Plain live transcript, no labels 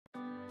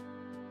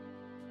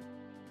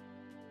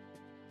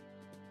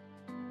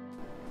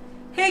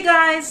Hey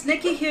guys,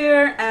 Nikki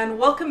here and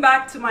welcome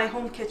back to my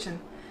home kitchen.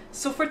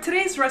 So for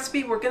today's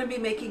recipe we're going to be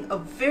making a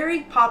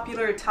very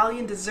popular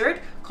Italian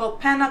dessert called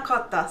Panna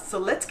Cotta. So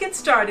let's get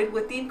started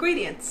with the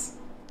ingredients.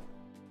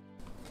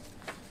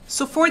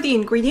 So for the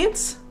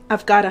ingredients,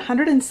 I've got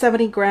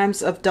 170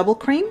 grams of double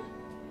cream,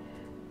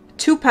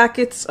 2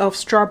 packets of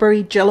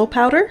strawberry jello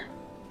powder,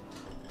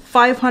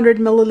 500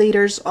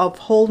 milliliters of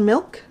whole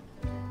milk,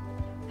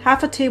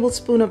 half a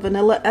tablespoon of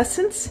vanilla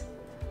essence,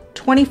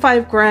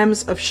 25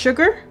 grams of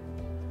sugar,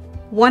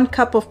 1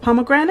 cup of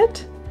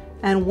pomegranate,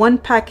 and 1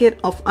 packet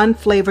of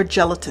unflavored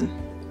gelatin.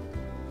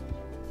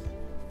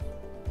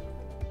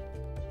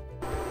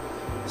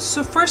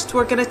 So first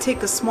we're going to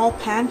take a small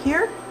pan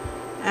here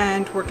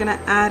and we're going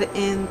to add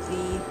in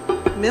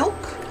the milk.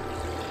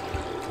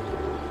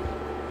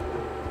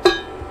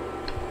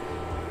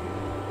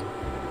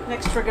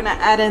 Next we're going to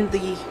add in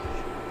the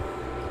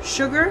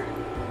sugar.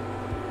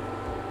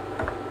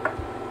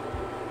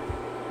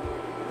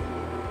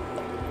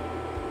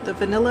 The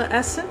vanilla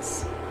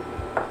essence.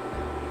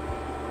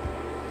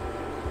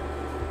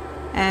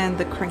 And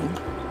the cream.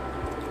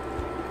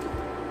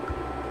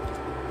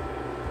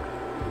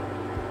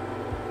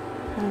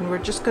 And we're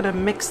just going to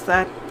mix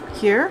that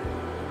here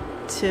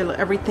till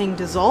everything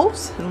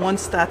dissolves, and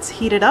once that's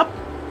heated up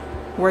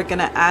we're going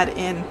to add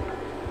in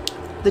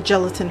the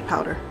gelatin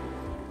powder.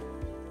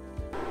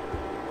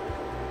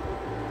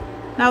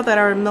 Now that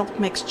our milk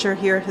mixture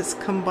here has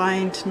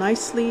combined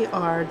nicely,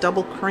 our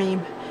double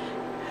cream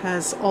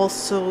has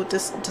also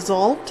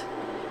dissolved.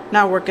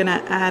 Now we're going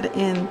to add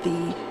in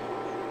the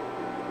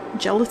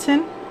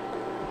gelatin,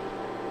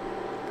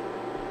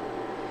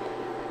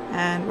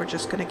 and we're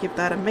just going to give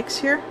that a mix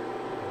here,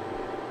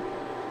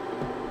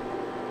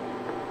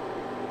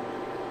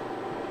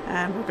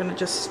 and we're going to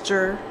just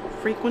stir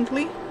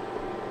frequently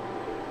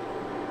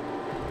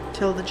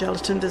till the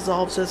gelatin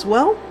dissolves as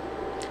well,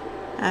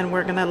 and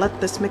we're going to let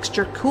this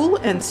mixture cool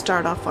and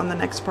start off on the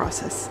next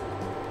process.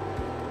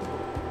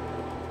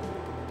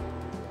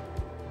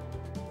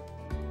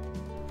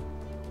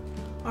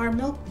 Our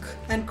milk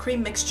and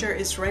cream mixture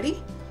is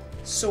ready.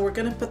 So we're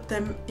going to put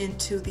them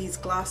into these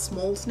glass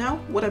molds now.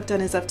 What I've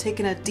done is I've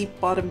taken a deep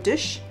bottom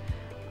dish.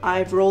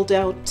 I've rolled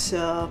out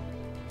a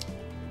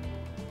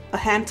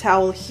hand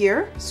towel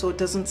here so it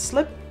doesn't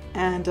slip,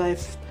 and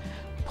I've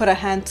put a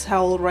hand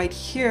towel right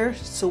here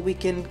so we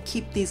can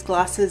keep these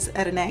glasses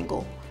at an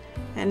angle.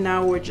 And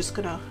now we're just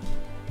going to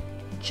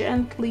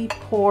gently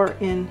pour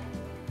in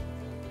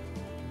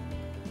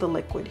the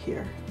liquid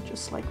here,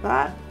 just like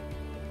that,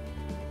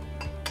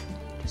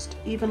 just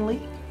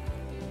evenly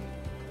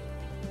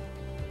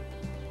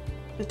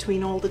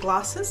between all the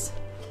glasses.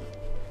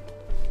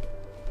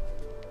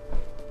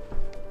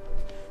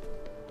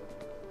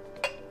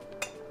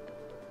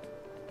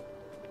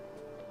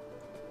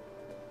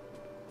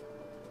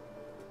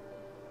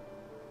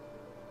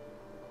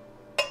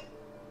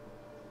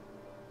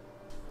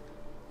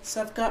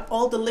 So I've got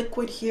all the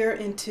liquid here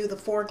into the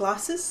 4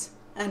 glasses,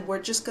 and we're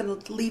just going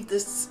to leave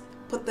this,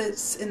 put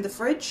this in the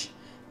fridge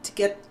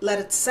to let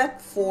it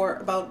set for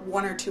about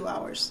 1 or 2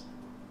 hours.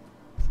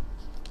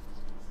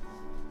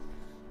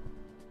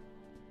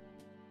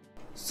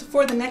 So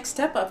for the next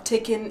step, I've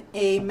taken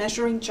a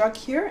measuring jug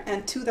here,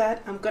 and to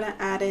that I'm going to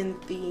add in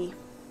the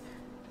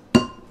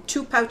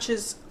 2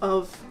 pouches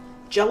of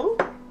jello,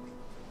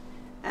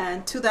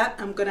 and to that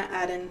I'm going to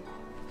add in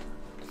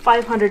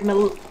 500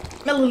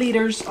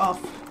 milliliters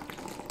of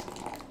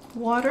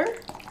water,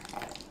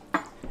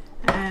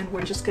 and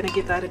we're just going to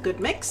give that a good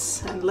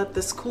mix and let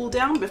this cool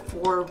down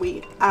before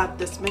we add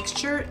this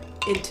mixture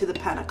into the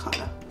panna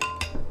cotta.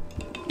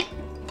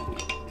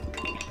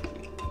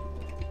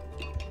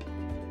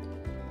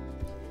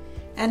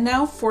 And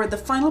now for the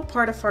final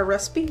part of our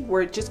recipe,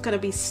 we're just going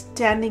to be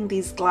standing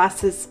these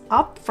glasses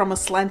up from a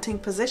slanting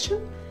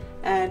position,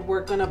 and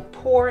we're going to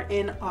pour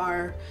in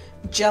our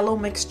jello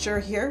mixture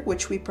here,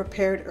 which we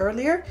prepared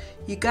earlier.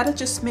 You got to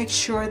just make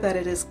sure that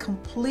it is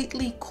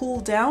completely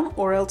cooled down,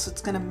 or else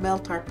it's going to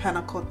melt our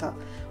panna cotta.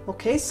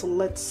 Okay, so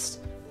let's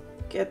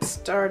get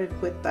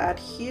started with that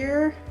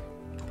here,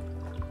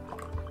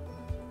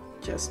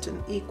 just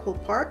in equal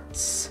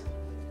parts.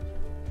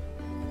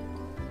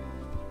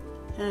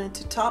 And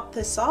to top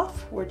this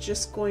off, we're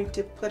just going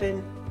to put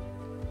in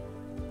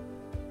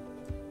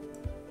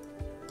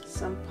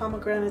some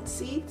pomegranate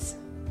seeds.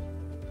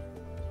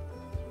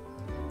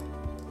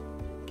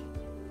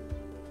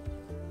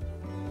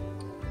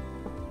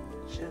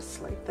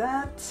 Just like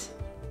that.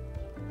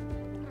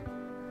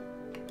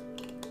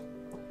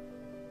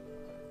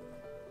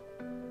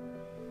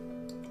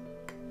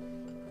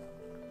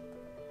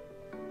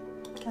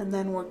 And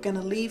then we're going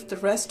to leave the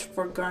rest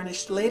for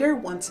garnish later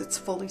once it's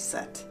fully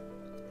set.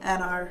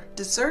 And our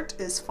dessert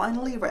is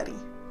finally ready.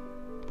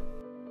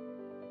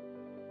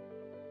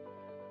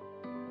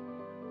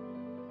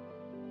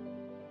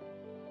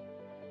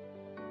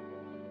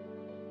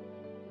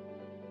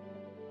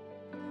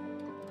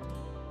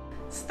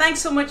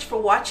 Thanks so much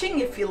for watching.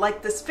 If you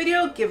liked this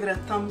video, give it a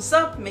thumbs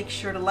up. Make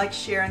sure to like,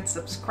 share, and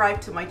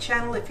subscribe to my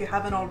channel if you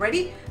haven't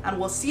already. And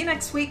we'll see you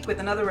next week with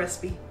another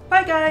recipe.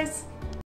 Bye guys!